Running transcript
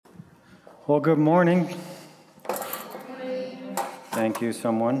Well, good morning. Thank you,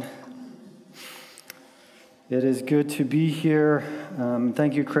 someone. It is good to be here.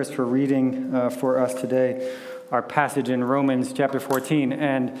 Thank you, Chris, for reading for us today our passage in Romans chapter 14.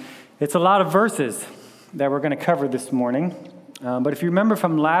 And it's a lot of verses that we're going to cover this morning. But if you remember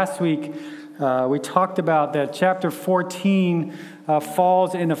from last week, we talked about that chapter 14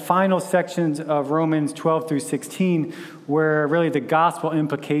 falls in the final sections of Romans 12 through 16, where really the gospel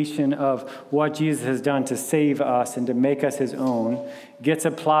implication of what Jesus has done to save us and to make us his own gets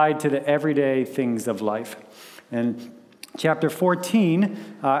applied to the everyday things of life. And chapter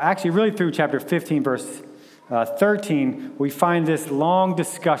 14, actually really through chapter 15, verse 13, we find this long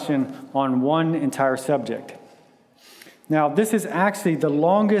discussion on one entire subject. Now, this is actually the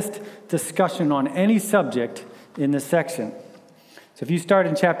longest discussion on any subject in this section. So if you start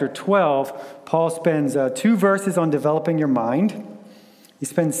in chapter 12, Paul spends 2 verses on developing your mind. He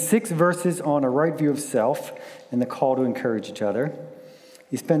spends 6 verses on a right view of self and the call to encourage each other.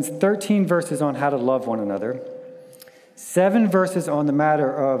 He spends 13 verses on how to love one another. 7 verses on the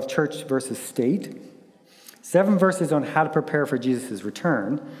matter of church versus state. 7 verses on how to prepare for Jesus'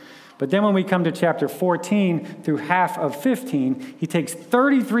 return. But then when we come to chapter 14 through half of 15, he takes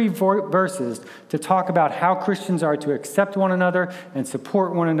 33 verses to talk about how Christians are to accept one another and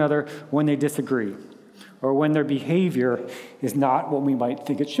support one another when they disagree, or when their behavior is not what we might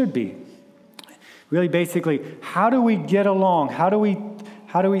think it should be. Really, basically, how do we get along? How do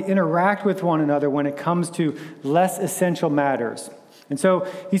we interact with one another when it comes to less essential matters? And so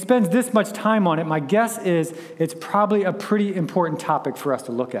he spends this much time on it. My guess is it's probably a pretty important topic for us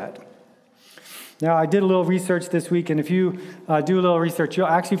to look at. Now, I did a little research this week, and if you do a little research, you'll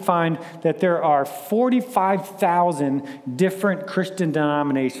actually find that there are 45,000 different Christian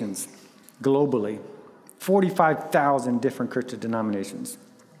denominations globally. 45,000 different Christian denominations.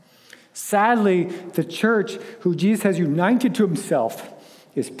 Sadly, the church, who Jesus has united to himself,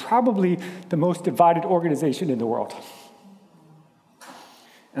 is probably the most divided organization in the world.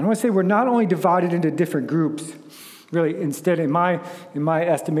 And I want to say we're not only divided into different groups, really, instead, in my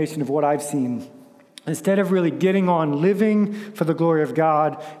estimation of what I've seen, instead of really getting on living for the glory of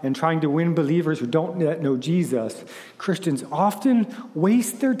God and trying to win believers who don't yet know Jesus, Christians often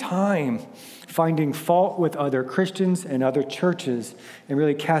waste their time finding fault with other Christians and other churches and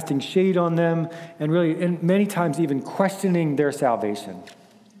really casting shade on them and really, and many times even questioning their salvation.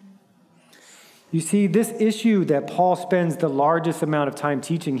 You see, this issue that Paul spends the largest amount of time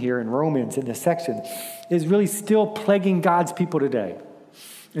teaching here in Romans in this section is really still plaguing God's people today.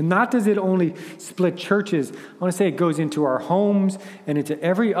 And not does it only split churches, I want to say it goes into our homes and into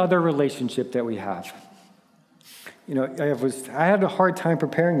every other relationship that we have. You know, I had a hard time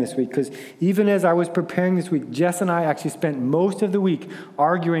preparing this week because even as I was preparing this week, Jess and I actually spent most of the week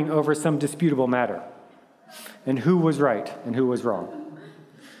arguing over some disputable matter and who was right and who was wrong.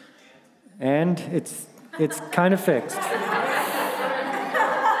 And it's kind of fixed.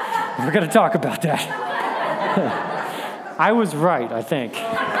 We're going to talk about that. I was right, I think.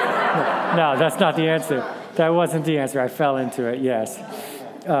 No, that's not the answer. That wasn't the answer. I fell into it, yes.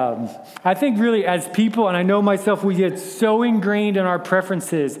 I think really as people, and I know myself, we get so ingrained in our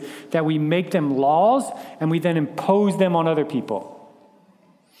preferences that we make them laws and we then impose them on other people.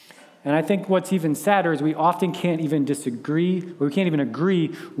 And I think what's even sadder is we often can't even disagree, or we can't even agree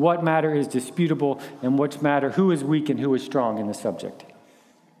what matter is disputable and which matter, who is weak and who is strong in the subject.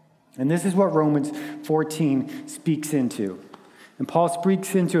 And this is what Romans 14 speaks into. And Paul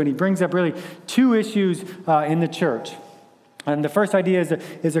speaks into, and he brings up really 2 issues in the church. And the first idea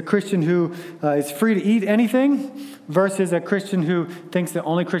is a Christian who is free to eat anything versus a Christian who thinks that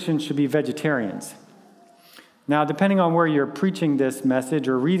only Christians should be vegetarians. Now, depending on where you're preaching this message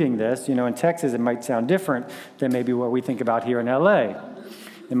or reading this, you know, in Texas, it might sound different than maybe what we think about here in LA.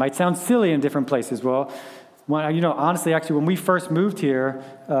 It might sound silly in different places. Well, honestly, actually, when we first moved here,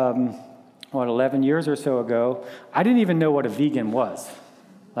 11 years or so ago, I didn't even know what a vegan was.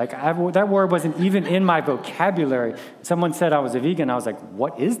 That word wasn't even in my vocabulary. Someone said I was a vegan. I was like,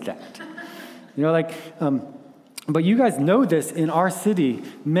 what is that? But you guys know this in our city.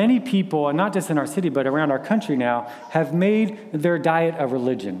 Many people, and not just in our city, but around our country now, have made their diet a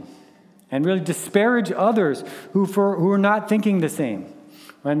religion and really disparage others who are not thinking the same.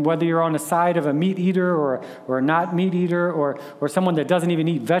 And whether you're on the side of a meat eater or a not meat eater or someone that doesn't even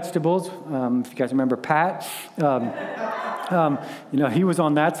eat vegetables, if you guys remember Pat, he was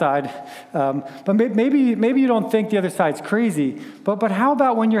on that side. But maybe you don't think the other side's crazy. But how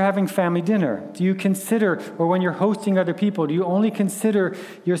about when you're having family dinner? Do you consider, or when you're hosting other people, do you only consider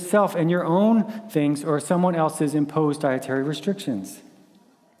yourself and your own things or someone else's imposed dietary restrictions?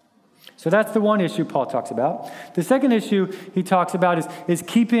 So that's the one issue Paul talks about. The second issue he talks about is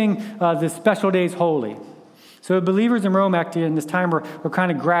keeping the special days holy. So believers in Rome actually in this time were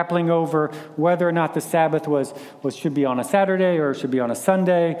kind of grappling over whether or not the Sabbath should be on a Saturday or should be on a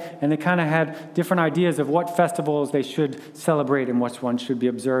Sunday. And they kind of had different ideas of what festivals they should celebrate and which ones should be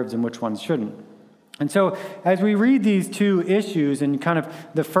observed and which ones shouldn't. And so as we read these two issues and kind of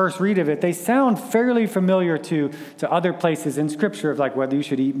the first read of it, they sound fairly familiar to other places in Scripture of like whether you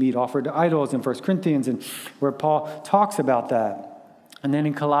should eat meat offered to idols in 1 Corinthians and where Paul talks about that. And then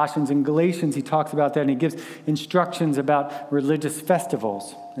in Colossians and Galatians, he talks about that and he gives instructions about religious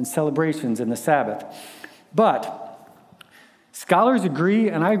festivals and celebrations and the Sabbath. But scholars agree,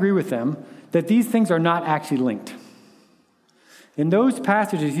 and I agree with them, that these things are not actually linked. In those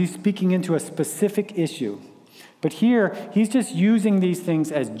passages, he's speaking into a specific issue. But here, he's just using these things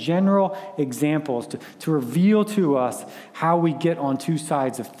as general examples to reveal to us how we get on two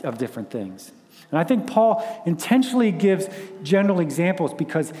sides of different things. And I think Paul intentionally gives general examples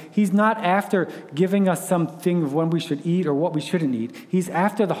because he's not after giving us something of when we should eat or what we shouldn't eat. He's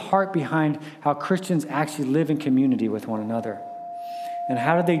after the heart behind how Christians actually live in community with one another. And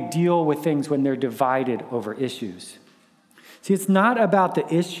how do they deal with things when they're divided over issues? See, it's not about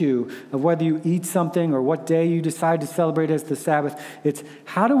the issue of whether you eat something or what day you decide to celebrate as the Sabbath. It's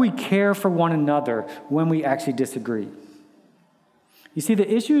how do we care for one another when we actually disagree? You see, the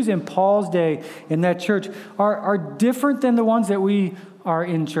issues in Paul's day in that church are different than the ones that we are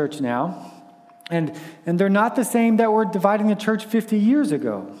in church now. And they're not the same that were dividing the church 50 years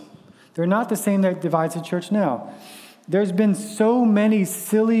ago. They're not the same that divides the church now. There's been so many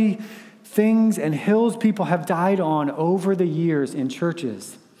silly things and hills people have died on over the years in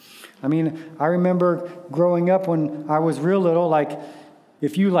churches. I mean, I remember growing up when I was real little, like,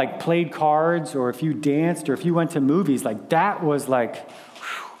 if you played cards or if you danced or if you went to movies, that was a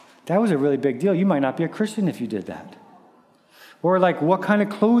really big deal. You might not be a Christian if you did that. Or what kind of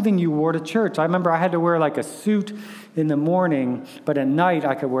clothing you wore to church. I remember I had to wear a suit in the morning, but at night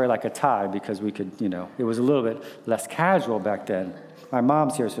I could wear a tie because we could, it was a little bit less casual back then. My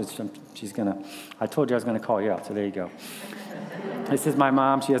mom's here, so I told you I was going to call you out, so there you go. This is my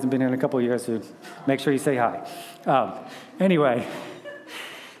mom. She hasn't been here in a couple of years, so make sure you say hi. Anyway,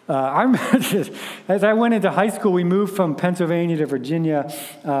 as I went into high school, we moved from Pennsylvania to Virginia,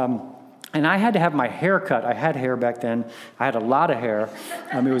 and I had to have my hair cut. I had hair back then. I had a lot of hair.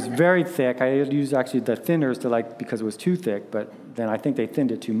 It was very thick. I had to use actually the thinners because it was too thick, but then I think they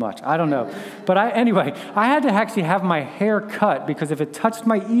thinned it too much. I don't know. But anyway, I had to actually have my hair cut because if it touched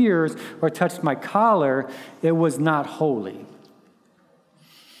my ears or touched my collar, it was not holy.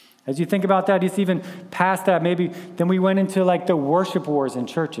 As you think about that, it's even past that, maybe then we went into the worship wars in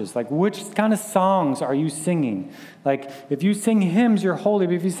churches. Which kind of songs are you singing? If you sing hymns, you're holy,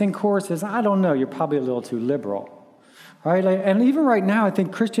 but if you sing choruses, I don't know, you're probably a little too liberal. Right? And even right now, I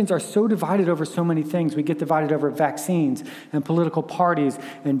think Christians are so divided over so many things. We get divided over vaccines and political parties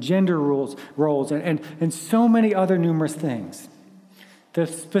and gender roles and so many other numerous things. The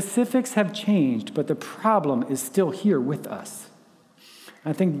specifics have changed, but the problem is still here with us.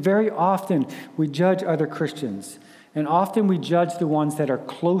 I think very often we judge other Christians, and often we judge the ones that are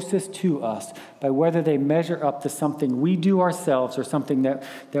closest to us by whether they measure up to something we do ourselves or something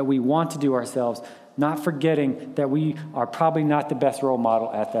that we want to do ourselves, not forgetting that we are probably not the best role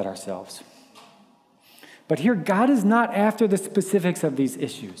model at that ourselves. But here, God is not after the specifics of these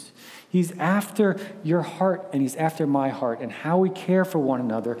issues. He's after your heart, and he's after my heart, and how we care for one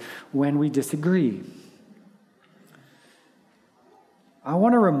another when we disagree. I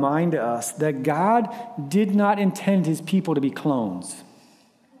want to remind us that God did not intend his people to be clones.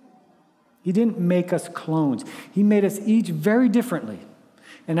 He didn't make us clones. He made us each very differently.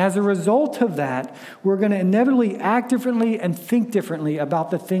 And as a result of that, we're going to inevitably act differently and think differently about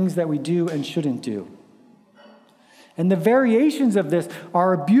the things that we do and shouldn't do. And the variations of this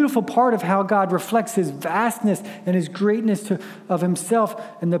are a beautiful part of how God reflects his vastness and his greatness of himself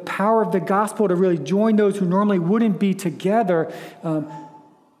and the power of the gospel to really join those who normally wouldn't be together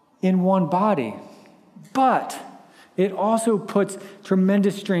in one body. But it also puts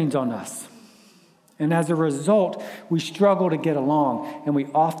tremendous strains on us. And as a result, we struggle to get along, and we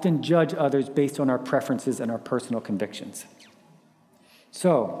often judge others based on our preferences and our personal convictions.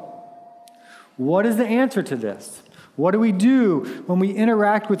 So, what is the answer to this? What do we do when we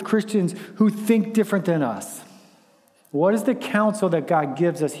interact with Christians who think different than us? What is the counsel that God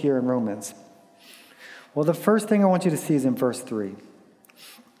gives us here in Romans? Well, the first thing I want you to see is in verse 3.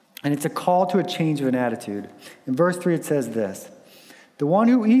 And it's a call to a change of an attitude. In verse 3, it says this: "The one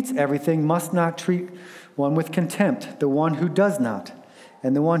who eats everything must not treat one with contempt, the one who does not.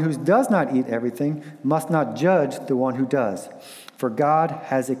 And the one who does not eat everything must not judge the one who does, for God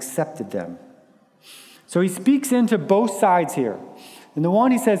has accepted them. So he speaks into both sides here. And the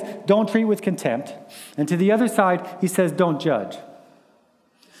one he says, don't treat with contempt. And to the other side, he says, don't judge.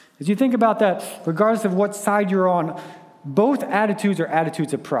 As you think about that, regardless of what side you're on, both attitudes are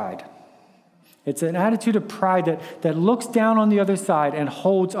attitudes of pride. It's an attitude of pride that looks down on the other side and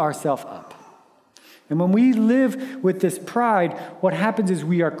holds ourselves up. And when we live with this pride, what happens is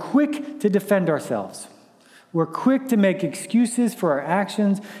we are quick to defend ourselves. We're quick to make excuses for our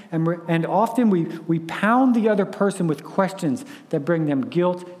actions, and often we pound the other person with questions that bring them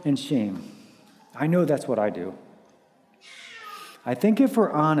guilt and shame. I know that's what I do. I think if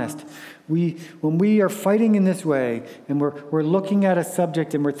we're honest, when we are fighting in this way and we're looking at a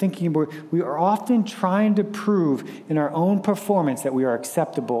subject and we're thinking, we are often trying to prove in our own performance that we are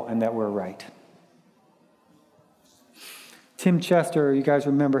acceptable and that we're right. Tim Chester, you guys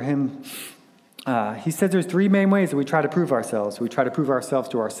remember him? He said there's three main ways that we try to prove ourselves. We try to prove ourselves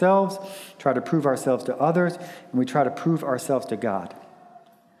to ourselves, try to prove ourselves to others, and we try to prove ourselves to God.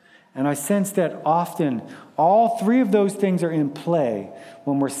 And I sense that often all three of those things are in play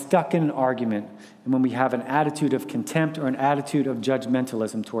when we're stuck in an argument and when we have an attitude of contempt or an attitude of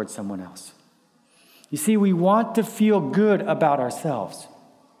judgmentalism towards someone else. You see, we want to feel good about ourselves.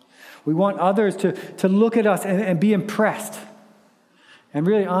 We want others to look at us and be impressed. And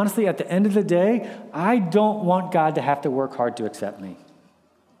really, honestly, at the end of the day, I don't want God to have to work hard to accept me.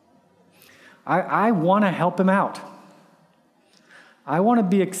 I want to help him out. I want to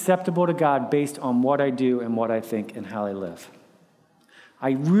be acceptable to God based on what I do and what I think and how I live.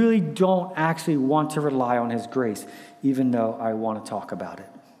 I really don't actually want to rely on his grace, even though I want to talk about it.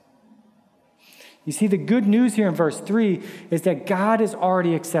 You see, the good news here in verse 3 is that God has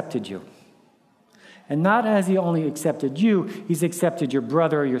already accepted you. And not as he only accepted you, he's accepted your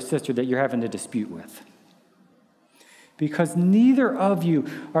brother or your sister that you're having a dispute with. Because neither of you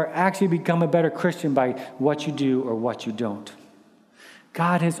are actually become a better Christian by what you do or what you don't.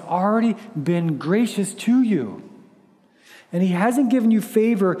 God has already been gracious to you. And he hasn't given you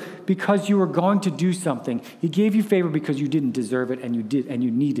favor because you were going to do something. He gave you favor because you didn't deserve it and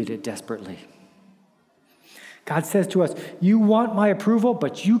you needed it desperately. God says to us, you want my approval,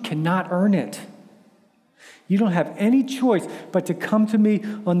 but you cannot earn it. You don't have any choice but to come to me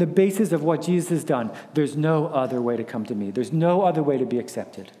on the basis of what Jesus has done. There's no other way to come to me. There's no other way to be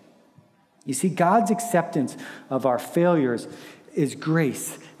accepted. You see, God's acceptance of our failures is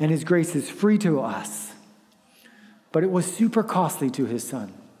grace, and his grace is free to us. But it was super costly to his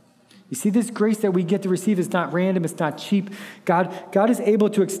son. You see, this grace that we get to receive is not random, it's not cheap. God is able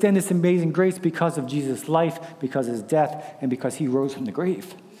to extend this amazing grace because of Jesus' life, because of his death, and because he rose from the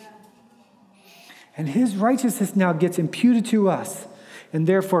grave. And his righteousness now gets imputed to us, and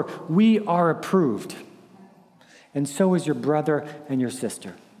therefore we are approved. And so is your brother and your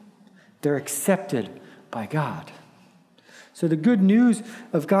sister. They're accepted by God. So the good news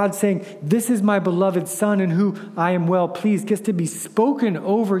of God saying, this is my beloved son in whom I am well pleased, gets to be spoken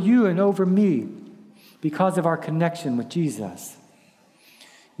over you and over me because of our connection with Jesus.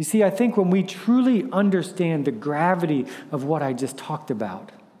 You see, I think when we truly understand the gravity of what I just talked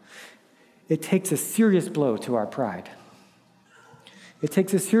about, it takes a serious blow to our pride. It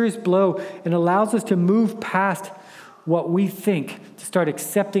takes a serious blow and allows us to move past what we think to start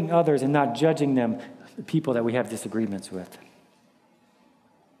accepting others and not judging them, the people that we have disagreements with.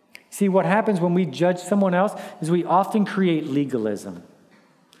 See, what happens when we judge someone else is we often create legalism.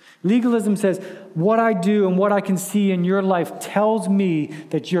 Legalism says, what I do and what I can see in your life tells me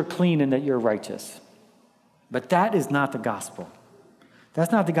that you're clean and that you're righteous. But that is not the gospel.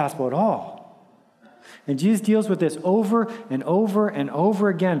 That's not the gospel at all. And Jesus deals with this over and over and over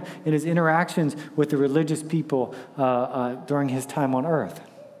again in his interactions with the religious people during his time on earth.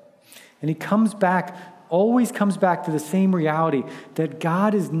 And he always comes back to the same reality that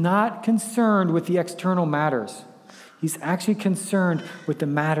God is not concerned with the external matters. He's actually concerned with the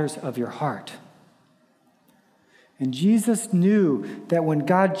matters of your heart. And Jesus knew that when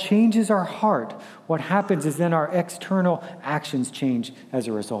God changes our heart, what happens is then our external actions change as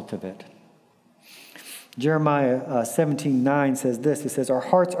a result of it. Jeremiah 17:9 says this. It says, our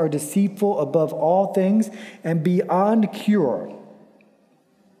hearts are deceitful above all things and beyond cure.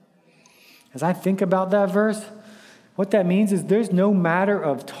 As I think about that verse, what that means is there's no matter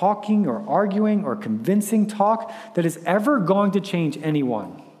of talking or arguing or convincing talk that is ever going to change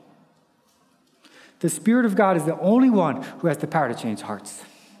anyone. The Spirit of God is the only one who has the power to change hearts.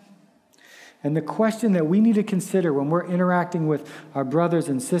 And the question that we need to consider when we're interacting with our brothers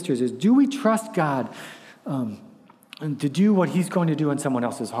and sisters is, do we trust God to do what he's going to do in someone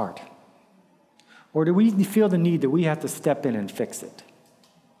else's heart? Or do we feel the need that we have to step in and fix it?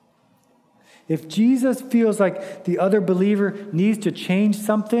 If Jesus feels like the other believer needs to change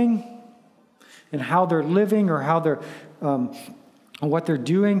something in how they're living or how they're what they're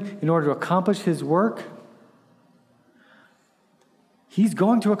doing in order to accomplish his work, he's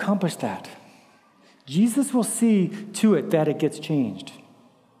going to accomplish that. Jesus will see to it that it gets changed.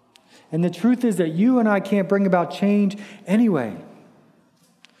 And the truth is that you and I can't bring about change anyway.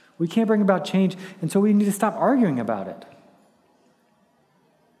 We can't bring about change, and so we need to stop arguing about it.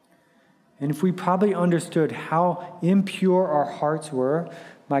 And if we probably understood how impure our hearts were,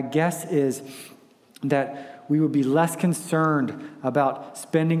 my guess is that we would be less concerned about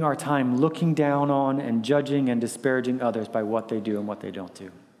spending our time looking down on and judging and disparaging others by what they do and what they don't do.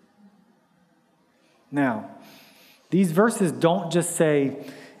 Now, these verses don't just say,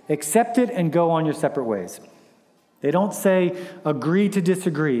 accept it and go on your separate ways. They don't say, agree to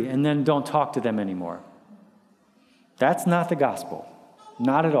disagree and then don't talk to them anymore. That's not the gospel.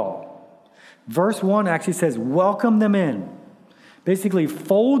 Not at all. Verse 1 actually says, welcome them in. Basically,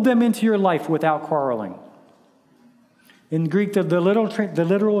 fold them into your life without quarreling. In Greek, the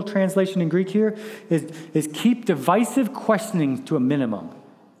literal translation in Greek here is keep divisive questioning to a minimum.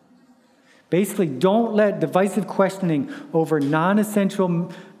 Basically, don't let divisive questioning over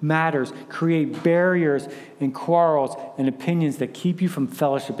non-essential matters create barriers and quarrels and opinions that keep you from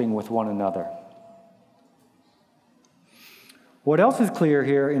fellowshipping with one another. What else is clear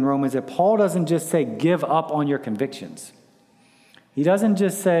here in Romans is that Paul doesn't just say, give up on your convictions. He doesn't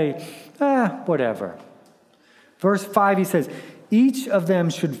just say, whatever. Verse 5, he says, each of them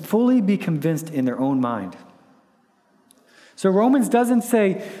should fully be convinced in their own mind. So Romans doesn't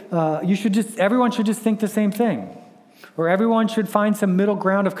say everyone should just think the same thing, or everyone should find some middle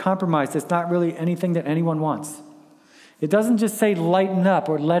ground of compromise that's not really anything that anyone wants. It doesn't just say lighten up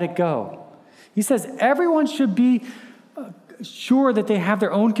or let it go. He says everyone should be sure that they have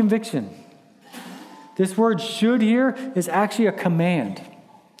their own conviction. This word should here is actually a command.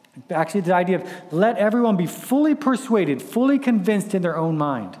 Actually, the idea of let everyone be fully persuaded, fully convinced in their own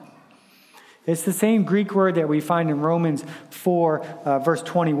mind. It's the same Greek word that we find in Romans 4, verse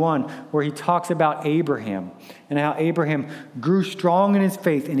 21, where he talks about Abraham and how Abraham grew strong in his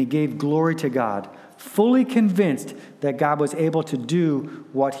faith and he gave glory to God, fully convinced that God was able to do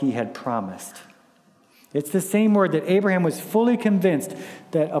what he had promised. It's the same word that Abraham was fully convinced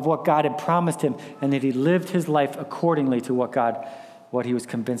of what God had promised him and that he lived his life accordingly to what he was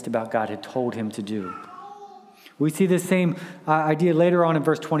convinced about God had told him to do. We see the same idea later on in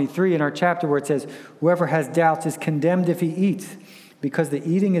verse 23 in our chapter where it says, whoever has doubts is condemned if he eats, because the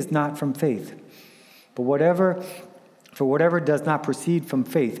eating is not from faith. But whatever does not proceed from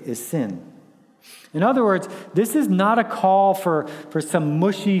faith is sin. In other words, this is not a call for some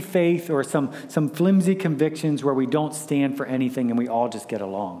mushy faith or some flimsy convictions where we don't stand for anything and we all just get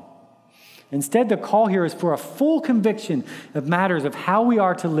along. Instead, the call here is for a full conviction of matters of how we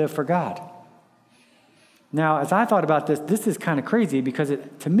are to live for God. Now, as I thought about this is kind of crazy because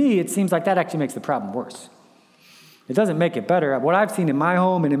to me, it seems like that actually makes the problem worse. It doesn't make it better. What I've seen in my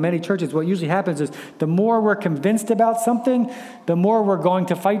home and in many churches, what usually happens is the more we're convinced about something, the more we're going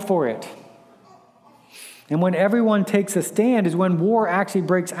to fight for it. And when everyone takes a stand is when war actually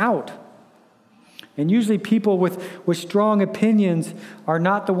breaks out. And usually people with strong opinions are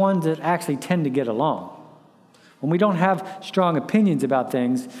not the ones that actually tend to get along. When we don't have strong opinions about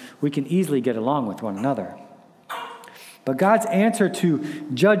things, we can easily get along with one another. But God's answer to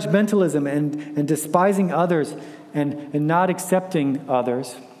judgmentalism and despising others and not accepting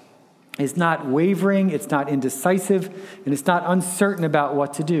others is not wavering, it's not indecisive, and it's not uncertain about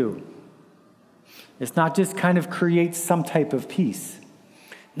what to do. It's not just kind of create some type of peace.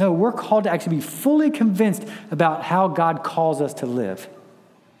 No, we're called to actually be fully convinced about how God calls us to live.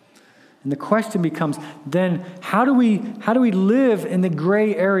 And the question becomes then, how do we live in the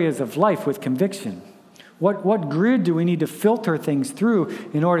gray areas of life with conviction? What grid do we need to filter things through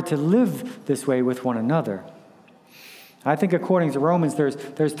in order to live this way with one another? I think according to Romans,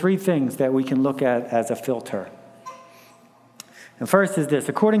 there's three things that we can look at as a filter. And first is this: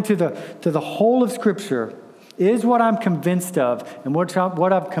 according to the whole of Scripture, is what I'm convinced of and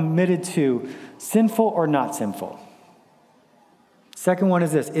what I've committed to sinful or not sinful? Second one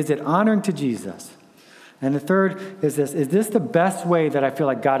is this: is it honoring to Jesus? And the third is this: is this the best way that I feel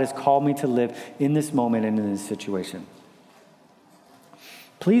like God has called me to live in this moment and in this situation?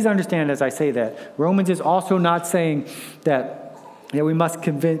 Please understand as I say that, Romans is also not saying that we must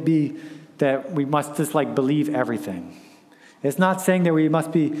just like believe everything. It's not saying that we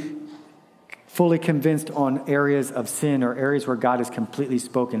must be fully convinced on areas of sin or areas where God is completely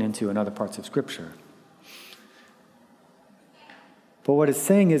spoken into in other parts of Scripture. But what it's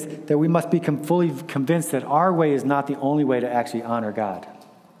saying is that we must be fully convinced that our way is not the only way to actually honor God.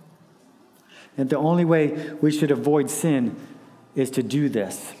 And the only way we should avoid sin is to do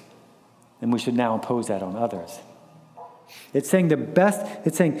this. And we should now impose that on others. It's saying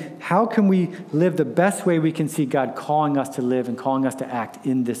how can we live the best way we can see God calling us to live and calling us to act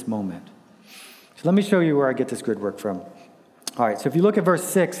in this moment? So let me show you where I get this good work from. All right, so if you look at verse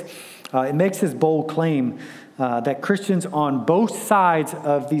 6, it makes this bold claim that Christians on both sides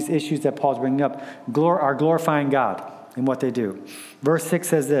of these issues that Paul's bringing up are glorifying God in what they do. Verse 6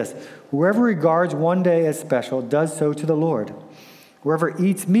 says this, "Whoever regards one day as special does so to the Lord. Whoever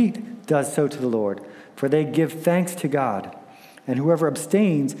eats meat does so to the Lord, for they give thanks to God. And whoever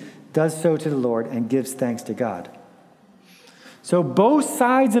abstains does so to the Lord and gives thanks to God." So both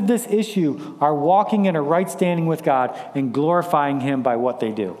sides of this issue are walking in a right standing with God and glorifying Him by what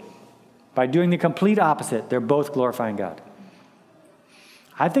they do. By doing the complete opposite, they're both glorifying God.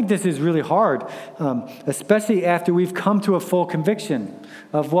 I think this is really hard, especially after we've come to a full conviction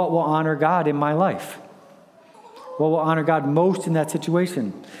of what will honor God in my life. What will honor God most in that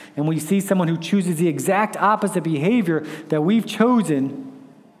situation. And we see someone who chooses the exact opposite behavior that we've chosen.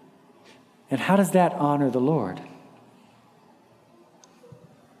 And how does that honor the Lord?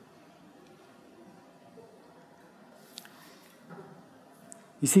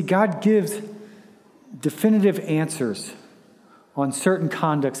 You see, God gives definitive answers on certain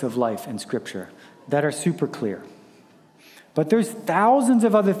conducts of life in Scripture that are super clear. But there's thousands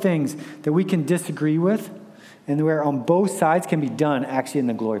of other things that we can disagree with and where on both sides can be done actually in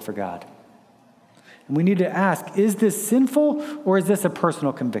the glory for God. And we need to ask, is this sinful or is this a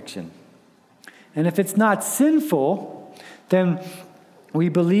personal conviction? And if it's not sinful, then we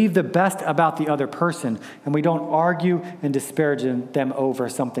believe the best about the other person, and we don't argue and disparage them over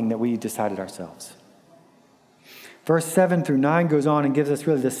something that we decided ourselves. Verse 7 through 9 goes on and gives us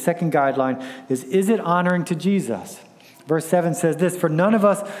really the second guideline is it honoring to Jesus? Verse 7 says this, For none of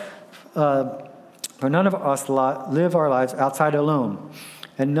us live our lives outside alone,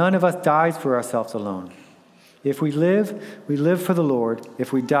 and none of us dies for ourselves alone. If we live for the Lord.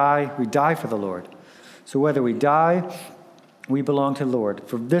 If we die for the Lord. So whether we die, we belong to the Lord.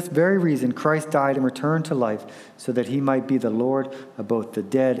 For this very reason, Christ died and returned to life so that He might be the Lord of both the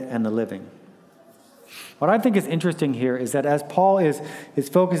dead and the living. What I think is interesting here is that as Paul is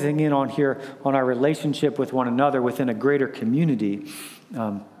focusing in on here on our relationship with one another within a greater community,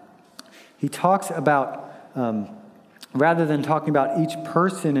 he talks about, rather than talking about each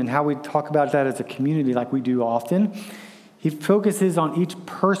person and how we talk about that as a community like we do often, he focuses on each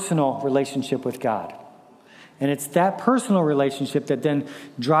personal relationship with God. And it's that personal relationship that then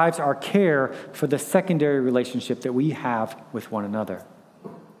drives our care for the secondary relationship that we have with one another.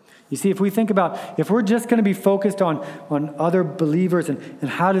 You see, if we think about, if we're just going to be focused on other believers and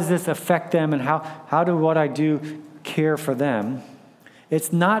how does this affect them and how do what I do care for them,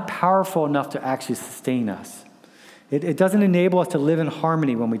 it's not powerful enough to actually sustain us. It doesn't enable us to live in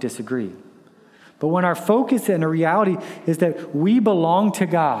harmony when we disagree. But when our focus and the reality is that we belong to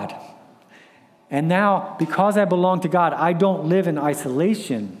God, and now, because I belong to God, I don't live in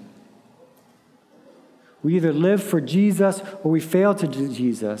isolation. We either live for Jesus or we fail to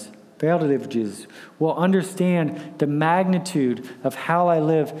live for Jesus. We'll understand the magnitude of how I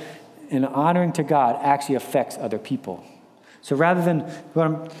live in honoring to God actually affects other people. So rather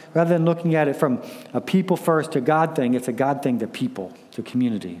than looking at it from a people first to God thing, it's a God thing to people, to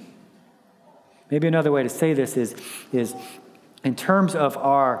community. Maybe another way to say this is in terms of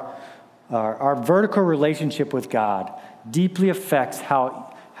our vertical relationship with God deeply affects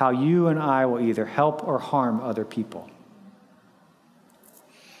how you and I will either help or harm other people.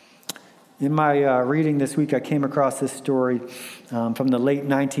 In my reading this week, I came across this story from the late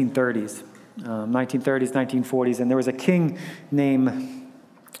 1930s, 1940s, and there was a king named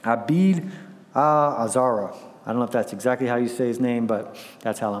Abd Azara. I don't know if that's exactly how you say his name, but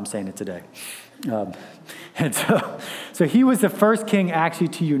that's how I'm saying it today. And so he was the first king actually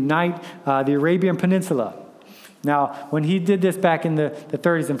to unite the Arabian Peninsula. Now, when he did this back in the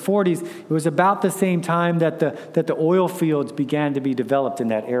 30s and 40s, it was about the same time that the oil fields began to be developed in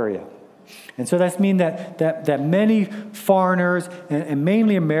that area. And so that's mean that many foreigners and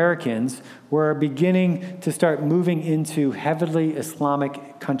mainly Americans were beginning to start moving into heavily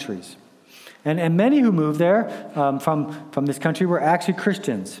Islamic countries. And many who moved there from this country were actually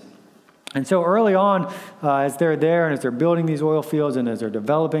Christians. And so early on, as they're there and as they're building these oil fields and as they're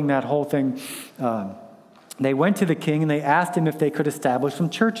developing that whole thing, they went to the king and they asked him if they could establish some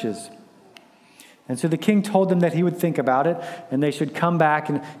churches. And so the king told them that he would think about it, and they should come back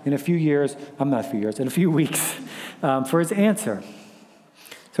in a few weeks for his answer.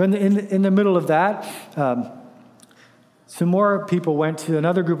 So in the middle of that, some more people went to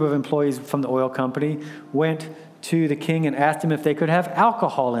another group of employees from the oil company, went to the king and asked him if they could have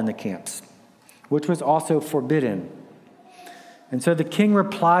alcohol in the camps, which was also forbidden. And so the king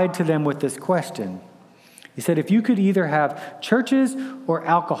replied to them with this question. He said, if you could either have churches or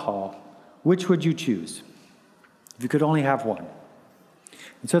alcohol, which would you choose? If you could only have one.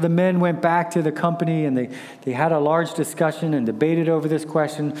 And so the men went back to the company and they had a large discussion and debated over this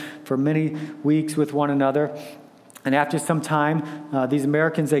question for many weeks with one another. And after some time, these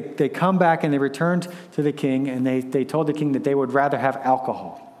Americans, they come back and they returned to the king and they told the king that they would rather have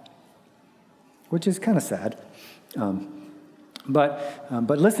alcohol, which is kind of sad. But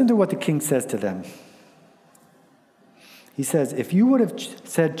listen to what the king says to them. He says, if you would have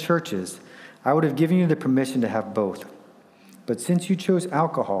said churches, I would have given you the permission to have both. But since you chose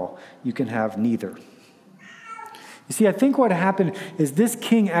alcohol, you can have neither. You see, I think what happened is this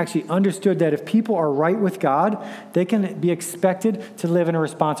king actually understood that if people are right with God, they can be expected to live in a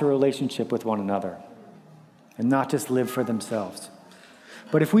responsive relationship with one another and not just live for themselves.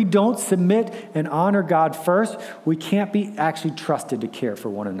 But if we don't submit and honor God first, we can't be actually trusted to care for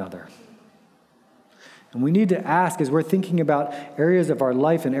one another. And we need to ask, as we're thinking about areas of our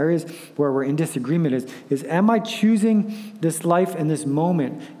life and areas where we're in disagreement, is am I choosing this life and this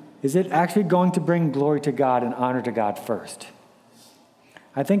moment? Is it actually going to bring glory to God and honor to God first?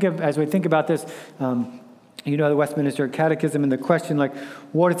 I think as we think about this, the Westminster Catechism and the question,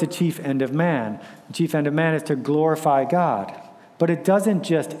 what is the chief end of man? The chief end of man is to glorify God. But it doesn't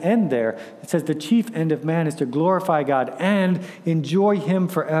just end there. It says the chief end of man is to glorify God and enjoy him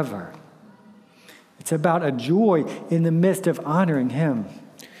forever. It's about a joy in the midst of honoring him.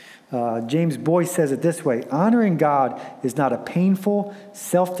 James Boyce says it this way: honoring God is not a painful,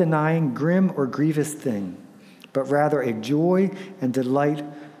 self-denying, grim, or grievous thing, but rather a joy and delight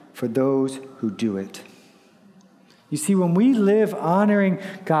for those who do it. You see, when we live honoring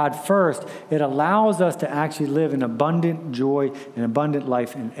God first, it allows us to actually live an abundant joy and abundant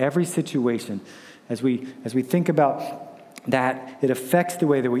life in every situation. As we think about that, it affects the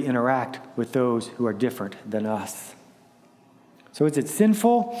way that we interact with those who are different than us. So is it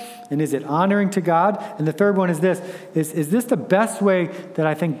sinful? And is it honoring to God? And the third one is this. Is this the best way that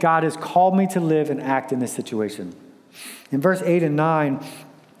I think God has called me to live and act in this situation? In verse 8 and 9,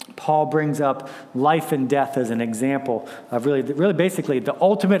 Paul brings up life and death as an example of really basically the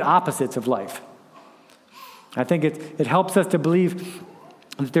ultimate opposites of life. I think it helps us to believe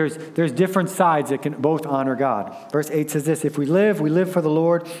that there's different sides that can both honor God. Verse 8 says this: if we live for the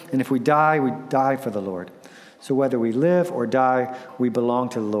Lord, and if we die for the Lord. So whether we live or die, we belong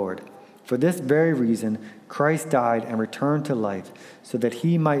to the Lord. For this very reason, Christ died and returned to life, so that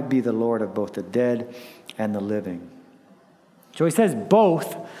he might be the Lord of both the dead and the living. So he says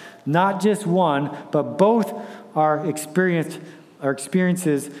both, not just one, but both are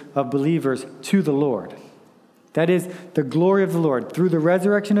experiences of believers to the Lord. That is the glory of the Lord. Through the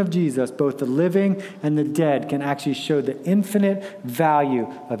resurrection of Jesus, both the living and the dead can actually show the infinite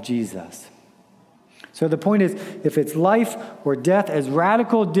value of Jesus. So the point is, if it's life or death, as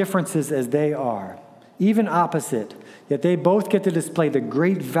radical differences as they are, even opposite, yet they both get to display the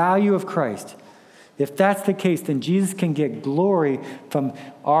great value of Christ. If that's the case, then Jesus can get glory from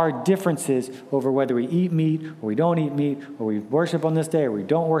our differences over whether we eat meat or we don't eat meat, or we worship on this day or we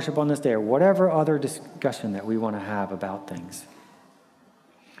don't worship on this day, or whatever other discussion that we want to have about things.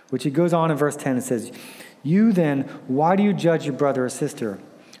 Which he goes on in verse 10 and says, you then, why do you judge your brother or sister?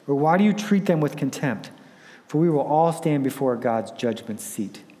 Or why do you treat them with contempt? For we will all stand before God's judgment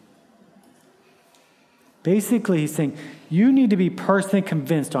seat. Basically, he's saying, you need to be personally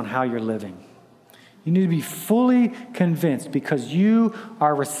convinced on how you're living. You need to be fully convinced because you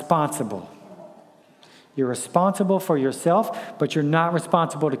are responsible. You're responsible for yourself, but you're not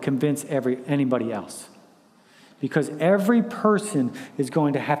responsible to convince anybody else. Because every person is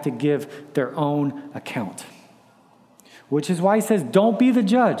going to have to give their own account. Which is why he says, don't be the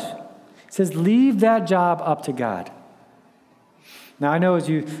judge. He says, leave that job up to God. Now, I know as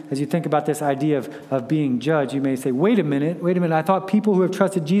you think about this idea of being judged, you may say, wait a minute, I thought people who have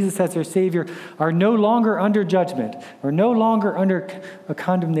trusted Jesus as their Savior are no longer under judgment, or no longer under a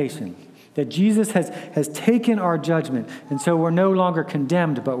condemnation. That Jesus has taken our judgment, and so we're no longer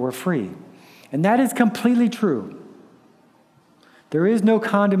condemned, but we're free. And that is completely true. There is no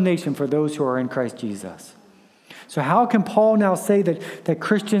condemnation for those who are in Christ Jesus. So how can Paul now say that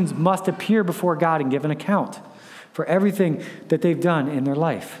Christians must appear before God and give an account for everything that they've done in their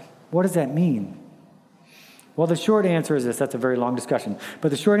life? What does that mean? Well, the short answer is this. That's a very long discussion.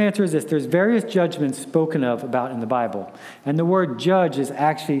 But the short answer is this. There's various judgments spoken of about in the Bible. And the word judge is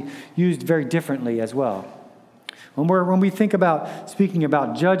actually used very differently as well. When we think about speaking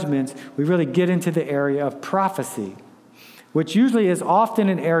about judgments, we really get into the area of prophecy, which usually is often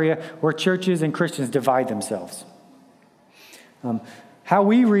an area where churches and Christians divide themselves. How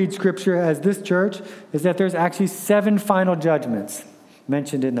we read Scripture as this church is that there's actually 7 final judgments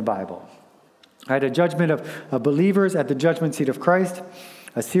mentioned in the Bible. A judgment of believers at the judgment seat of Christ,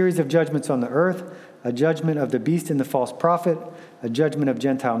 a series of judgments on the earth, a judgment of the beast and the false prophet, a judgment of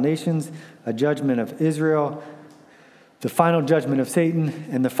Gentile nations, a judgment of Israel, the final judgment of Satan,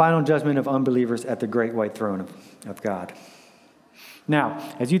 and the final judgment of unbelievers at the great white throne of God.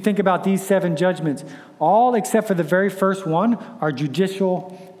 Now, as you think about these 7 judgments, all except for the very first one are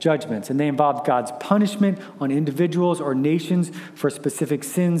judicial judgments, and they involve God's punishment on individuals or nations for specific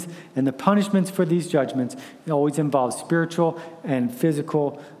sins, and the punishments for these judgments always involve spiritual and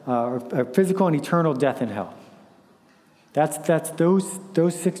physical and eternal death in hell. That's those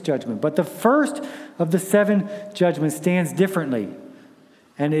 6 judgments. But the first of the 7 judgments stands differently,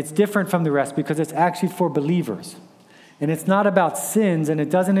 and it's different from the rest because it's actually for believers. And it's not about sins, and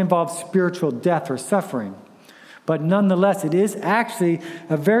it doesn't involve spiritual death or suffering. But nonetheless, it is actually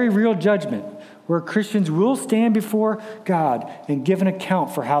a very real judgment where Christians will stand before God and give an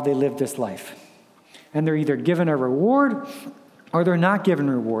account for how they live this life. And they're either given a reward or they're not given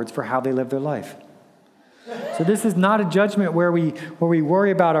rewards for how they live their life. So this is not a judgment where we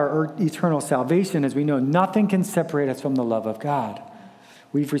worry about our eternal salvation, as we know nothing can separate us from the love of God.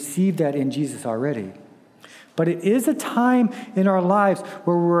 We've received that in Jesus already. But it is a time in our lives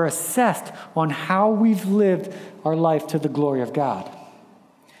where we're assessed on how we've lived our life to the glory of God.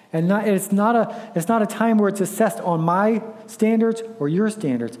 And it's not a time where it's assessed on my standards or your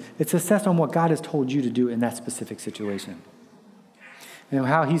standards. It's assessed on what God has told you to do in that specific situation. And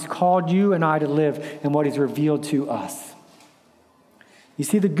how he's called you and I to live and what he's revealed to us. You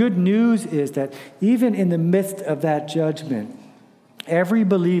see, the good news is that even in the midst of that judgment, every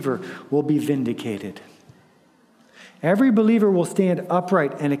believer will be vindicated. Every believer will stand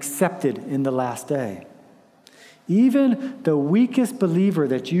upright and accepted in the last day. Even the weakest believer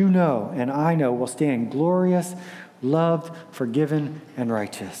that you know and I know will stand glorious, loved, forgiven, and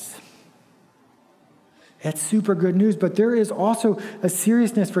righteous. That's super good news, but there is also a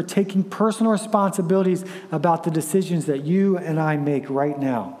seriousness for taking personal responsibilities about the decisions that you and I make right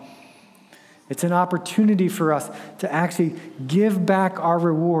now. It's an opportunity for us to actually give back our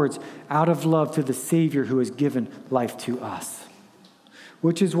rewards out of love to the Savior who has given life to us.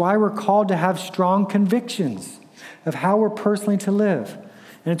 Which is why we're called to have strong convictions of how we're personally to live.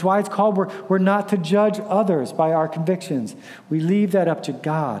 And it's why it's called we're not to judge others by our convictions. We leave that up to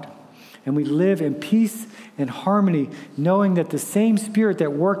God. And we live in peace and harmony, knowing that the same Spirit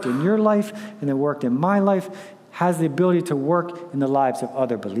that worked in your life and that worked in my life has the ability to work in the lives of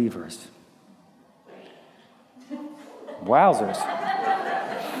other believers. Wowzers.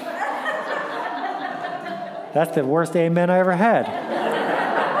 That's the worst amen I ever had.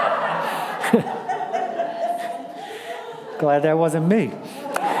 Glad that wasn't me.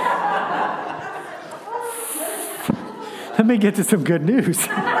 Let me get to some good news.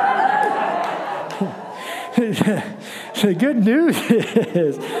 The good news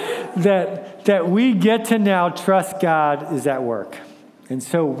is that we get to now trust God is at work. And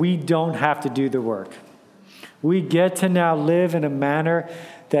so we don't have to do the work. We get to now live in a manner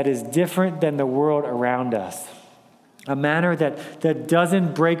that is different than the world around us. A manner that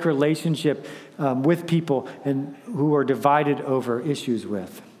doesn't break relationship with people and who are divided over issues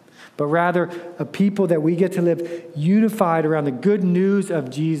with. But rather a people that we get to live unified around the good news of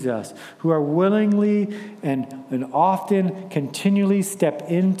Jesus, who are willingly and often continually step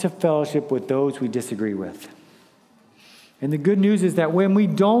into fellowship with those we disagree with. And the good news is that when we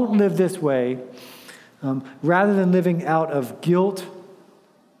don't live this way, rather than living out of guilt,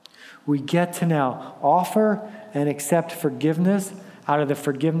 we get to now offer and accept forgiveness out of the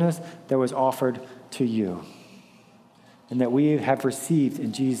forgiveness that was offered to you and that we have received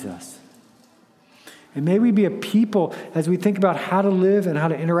in Jesus. And may we be a people, as we think about how to live and how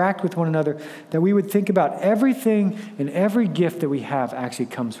to interact with one another, that we would think about everything and every gift that we have actually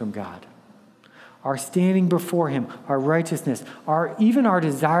comes from God. Our standing before him, our righteousness, even our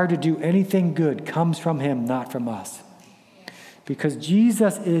desire to do anything good comes from him, not from us. Because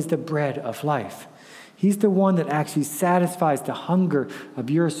Jesus is the bread of life. He's the one that actually satisfies the hunger of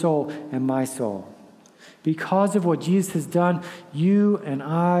your soul and my soul. Because of what Jesus has done, you and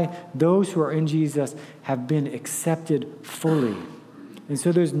I, those who are in Jesus, have been accepted fully. And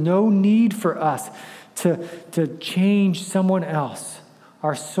so there's no need for us to change someone else.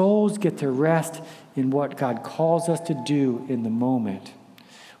 Our souls get to rest in what God calls us to do in the moment.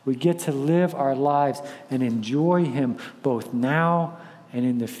 We get to live our lives and enjoy Him both now and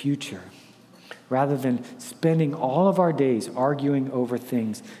in the future, rather than spending all of our days arguing over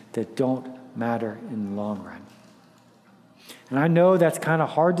things that don't matter in the long run. And I know that's kind of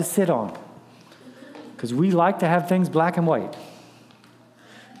hard to sit on, because we like to have things black and white.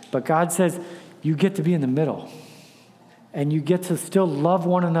 But God says you get to be in the middle, and you get to still love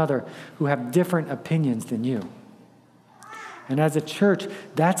one another who have different opinions than you. And as a church,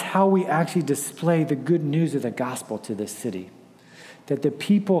 that's how we actually display the good news of the gospel to this city. That the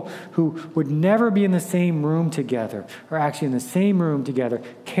people who would never be in the same room together are actually in the same room together,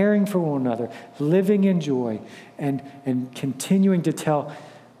 caring for one another, living in joy, and continuing to tell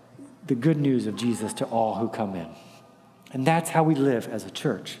the good news of Jesus to all who come in. And that's how we live as a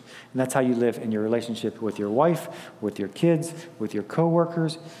church. And that's how you live in your relationship with your wife, with your kids, with your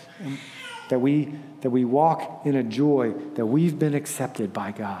coworkers. And that we walk in a joy that we've been accepted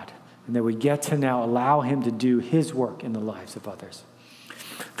by God, and that we get to now allow Him to do His work in the lives of others.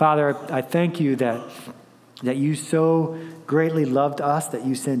 Father, I thank you that you so greatly loved us, that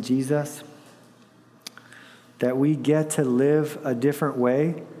you sent Jesus, that we get to live a different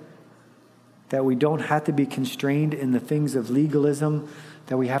way, that we don't have to be constrained in the things of legalism,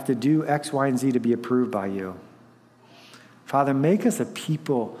 that we have to do X, Y, and Z to be approved by you. Father, make us a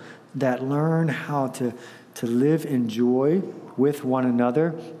people that learn how to live in joy with one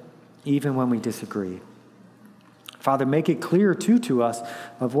another, even when we disagree. Father, make it clear, too, to us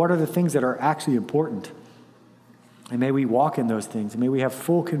of what are the things that are actually important. And may we walk in those things. And may we have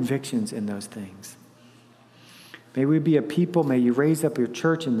full convictions in those things. May we be a people, may you raise up your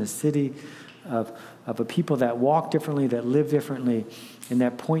church in the city of a people that walk differently, that live differently, and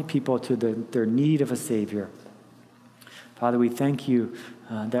that point people to their need of a Savior. Father, we thank you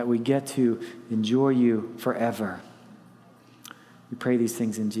that we get to enjoy you forever. We pray these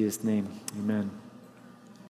things in Jesus' name. Amen.